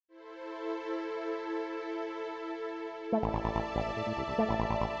Hi,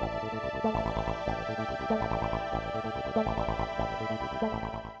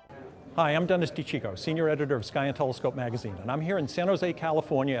 I'm Dennis di Cicco, Senior Editor of Sky and Telescope magazine, and I'm here in San Jose,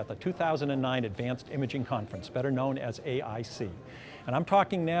 California at the 2009 Advanced Imaging Conference, better known as AIC. And I'm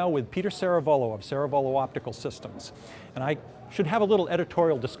talking now with Peter Ceravolo of Ceravolo Optical Systems. And I should have a little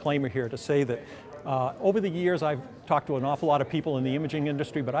editorial disclaimer here to say that over the years I've talked to an awful lot of people in the imaging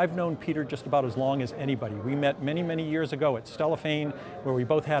industry, but I've known Peter just about as long as anybody. We met many, many years ago at Stellafane, where we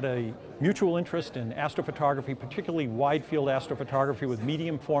both had a mutual interest in astrophotography, particularly wide field astrophotography with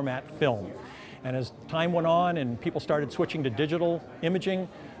medium format film. And as time went on and people started switching to digital imaging,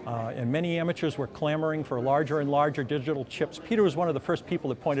 and many amateurs were clamoring for larger and larger digital chips, Peter was one of the first people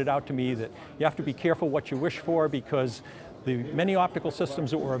that pointed out to me that you have to be careful what you wish for, because the many optical systems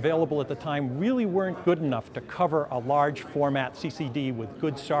that were available at the time really weren't good enough to cover a large format CCD with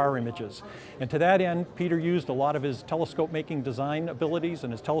good SAR images. And to that end, Peter used a lot of his telescope making design abilities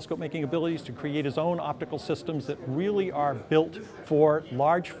and his telescope making abilities to create his own optical systems that really are built for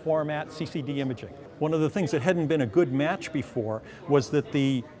large format CCD imaging. One of the things that hadn't been a good match before was that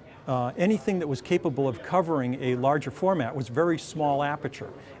anything that was capable of covering a larger format was very small aperture,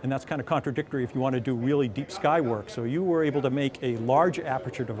 and that's kind of contradictory if you want to do really deep sky work. So you were able to make a large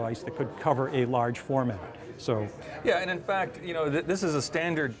aperture device that could cover a large format. So yeah, and in fact, you know, this is a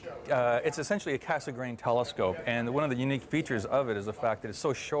standard, it's essentially a Cassegrain telescope, and one of the unique features of it is the fact that it's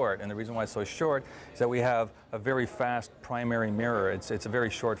so short, and the reason why it's so short is that we have a very fast primary mirror. It's a very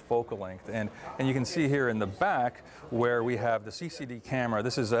short focal length, and you can see here in the back where we have the CCD camera.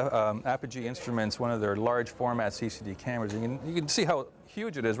 This is Apogee Instruments, one of their large format CCD cameras. You can see how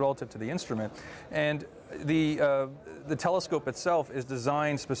huge it is relative to the instrument, and the telescope itself is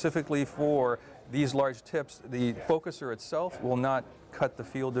designed specifically for these large tips. The focuser itself will not cut the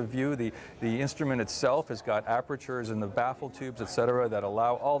field of view. The instrument itself has got apertures in the baffle tubes, etc., that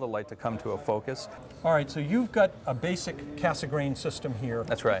allow all the light to come to a focus. All right, so you've got a basic Cassegrain system here.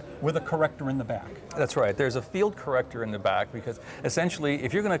 That's right. With a corrector in the back. That's right. There's a field corrector in the back because essentially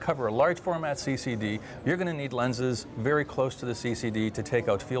if you're going to cover a large format CCD, you're going to need lenses very close to the CCD to take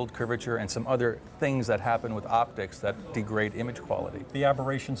out field curvature and some other things that happen with optics that degrade image quality. The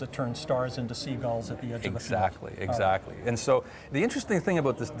aberrations that turn stars into seagulls at the edge of the field. Exactly. And so the interesting thing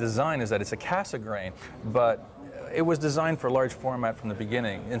about this design is that it's a Cassegrain, but it was designed for large format from the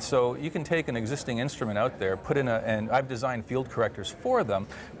beginning. And so you can take an existing instrument out there, put in and I've designed field correctors for them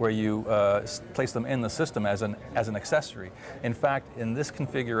where you place them in the system as an accessory. In fact, in this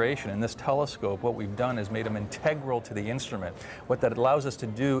configuration, in this telescope, what we've done is made them integral to the instrument. What that allows us to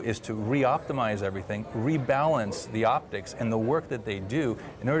do is to re-optimize everything, rebalance the optics and the work that they do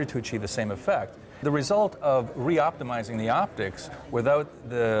in order to achieve the same effect. The result of re-optimizing the optics with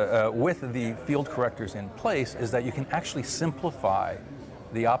the field correctors in place is that you can actually simplify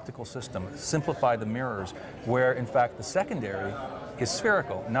the optical system, simplify the mirrors, where in fact the secondary is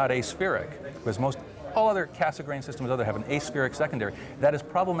spherical, not aspheric, because all other Cassegrain systems have an aspheric secondary. That is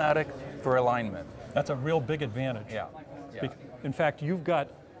problematic for alignment. That's a real big advantage. Yeah. In fact, you've got,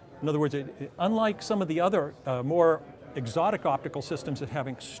 in other words, unlike some of the other more exotic optical systems that have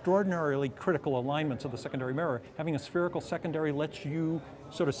extraordinarily critical alignments of the secondary mirror, having a spherical secondary lets you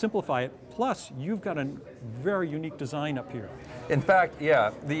sort of simplify it. Plus, you've got a very unique design up here. In fact,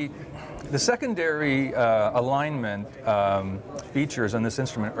 yeah, the secondary alignment features on this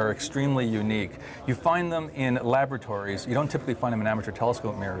instrument are extremally unique. You find them in laboratories. You don't typically find them in amateur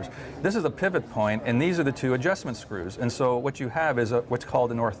telescope mirrors. This is a pivot point, and these are the two adjustment screws. And so what you have is what's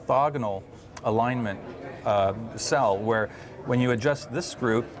called an orthogonal alignment cell, where when you adjust this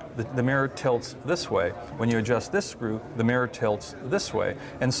screw, the mirror tilts this way. When you adjust this screw, the mirror tilts this way.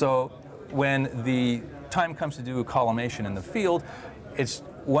 And so when the time comes to do a collimation in the field, it's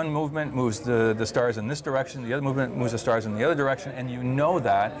one movement moves the stars in this direction, the other movement moves the stars in the other direction, and you know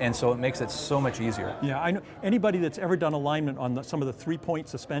that, and so it makes it so much easier. Yeah, I know anybody that's ever done alignment on some of the three-point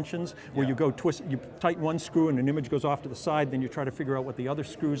suspensions, where you go twist, you tighten one screw and an image goes off to the side, then you try to figure out what the other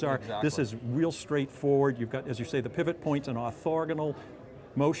screws are. Exactly. This is real straightforward. You've got, as you say, the pivot points and orthogonal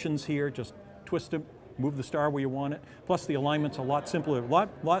motions here. Just twist them, move the star where you want it. Plus the alignment's a lot simpler, a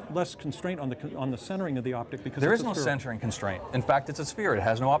lot less constraint on the centering of the optic, because there is no centering constraint. In fact, it's a sphere. It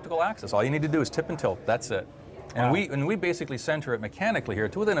has no optical axis. All you need to do is tip and tilt. That's it. And we basically center it mechanically here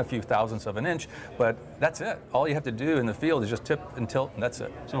to within a few thousandths of an inch, but that's it. All you have to do in the field is just tip and tilt, and that's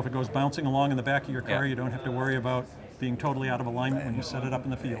it. So if it goes bouncing along in the back of your car, you don't have to worry about being totally out of alignment when you set it up in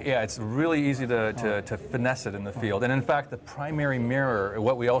the field. Yeah, it's really easy to finesse it in the field. And in fact, the primary mirror,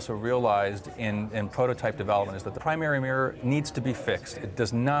 what we also realized in prototype development is that the primary mirror needs to be fixed. It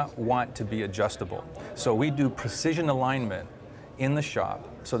does not want to be adjustable. So we do precision alignment in the shop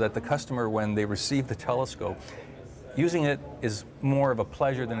so that the customer, when they receive the telescope, using it is more of a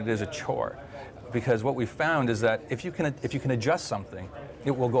pleasure than it is a chore. Because what we found is that if you can adjust something,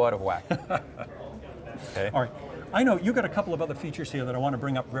 it will go out of whack. Okay. All right. I know you've got a couple of other features here that I want to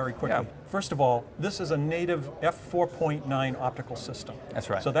bring up very quickly. Yeah. First of all, this is a native f4.9 optical system. That's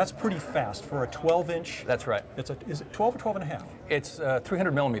right. So that's pretty fast for a 12-inch. That's right. Is it 12 or 12 and a half? It's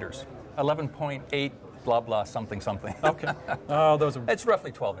 300 millimeters, 11.8 blah blah something something. Okay. Those are. It's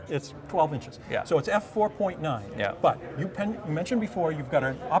roughly 12 inches. It's 12 inches. Yeah. So it's f4.9. Yeah. But you mentioned before you've got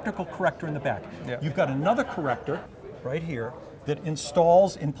an optical corrector in the back. Yeah. You've got another corrector right here that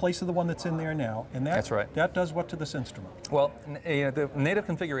installs in place of the one that's in there now, and that's right. That does what to this instrument? Well, the native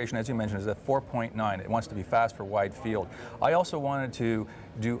configuration, as you mentioned, is at 4.9. It wants to be fast for wide field. I also wanted to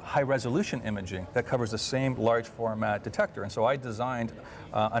do high-resolution imaging that covers the same large format detector, and so I designed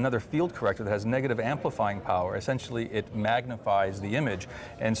another field corrector that has negative amplifying power. Essentially, it magnifies the image,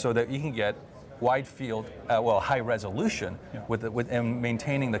 and so that you can get wide field, high resolution, yeah, and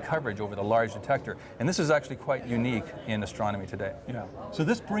maintaining the coverage over the large detector. And this is actually quite unique in astronomy today. Yeah. So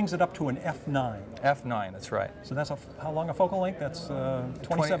this brings it up to an f9. F9, that's right. So that's how long a focal length? That's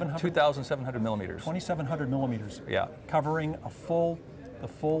 2,700? 2,700 millimeters. 2,700 millimeters. Yeah. Covering the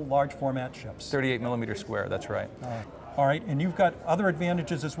full large format chips. 38 millimeters square, that's right. All right, and you've got other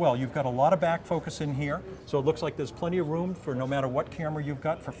advantages as well. You've got a lot of back focus in here, so it looks like there's plenty of room for no matter what camera you've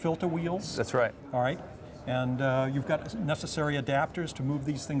got for filter wheels. That's right. All right, and you've got necessary adapters to move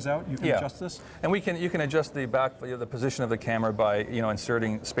these things out. You can adjust this. And you can adjust the the position of the camera by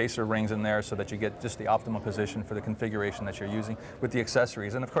inserting spacer rings in there so that you get just the optimal position for the configuration that you're using with the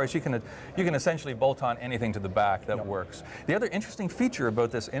accessories. And of course, you can essentially bolt on anything to the back that works. The other interesting feature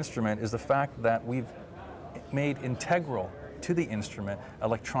about this instrument is the fact that we've made integral to the instrument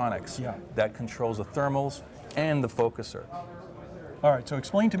electronics that controls the thermals and the focuser. All right, so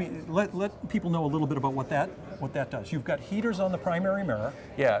explain to me, let people know a little bit about what that does. You've got heaters on the primary mirror.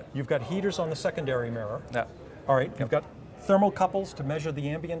 Yeah. You've got heaters on the secondary mirror. Yeah. All right, you've got thermocouples to measure the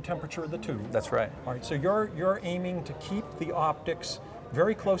ambient temperature of the tube. That's right. All right, so you're aiming to keep the optics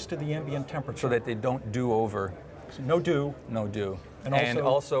very close to the ambient temperature. So that they don't dew over. So no dew. No dew. And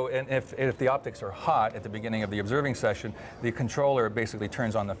also if the optics are hot at the beginning of the observing session, the controller basically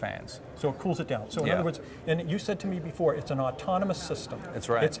turns on the fans. So it cools it down. So in other words, and you said to me before, it's an autonomous system. That's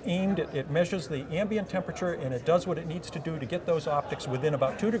right. It's aimed at, it measures the ambient temperature and it does what it needs to do to get those optics within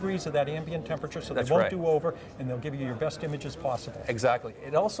about 2 degrees of that ambient temperature so they won't dew over and they'll give you your best images possible. Exactly.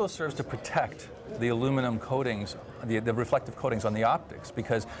 It also serves to protect the aluminum coatings, the reflective coatings on the optics,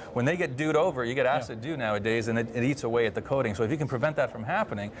 because when they get dewed over, you get acid dew nowadays and it eats away at the coating. So if you can prevent that from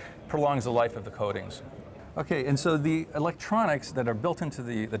happening, prolongs the life of the coatings. Okay, and so the electronics that are built into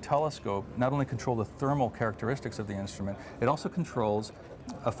the telescope not only control the thermal characteristics of the instrument, it also controls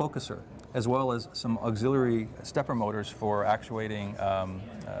a focuser, as well as some auxiliary stepper motors for actuating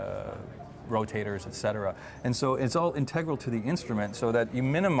rotators, etc. And so it's all integral to the instrument so that you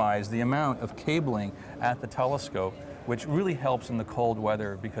minimize the amount of cabling at the telescope, which really helps in the cold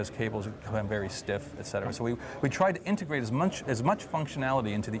weather because cables become very stiff, etc. So we try to integrate as much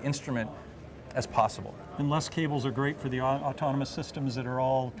functionality into the instrument as possible. And less cables are great for the autonomous systems that are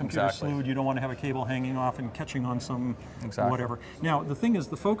all computer slewed. You don't want to have a cable hanging off and catching on some whatever. Now, the thing is,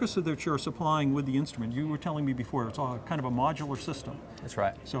 the focuser that you're supplying with the instrument, you were telling me before, it's all kind of a modular system. That's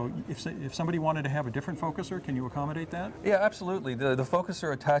right. So if somebody wanted to have a different focuser, can you accommodate that? Yeah, absolutely. The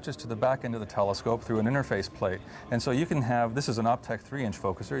focuser attaches to the back end of the telescope through an interface plate. And so you can have, this is an Optec 3-inch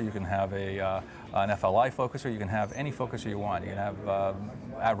focuser, you can have an FLI focuser, you can have any focuser you want. You can have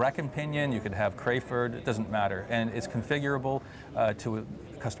a rack and pinion, you could have Crayford, it doesn't matter. And it's configurable to a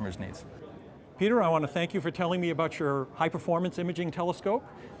customer's needs. Peter, I want to thank you for telling me about your high-performance imaging telescope.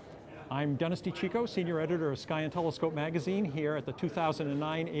 I'm Dennis di Cicco, Senior Editor of Sky and Telescope magazine here at the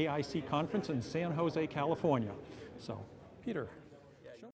 2009 AIC conference in San Jose, California. So, Peter,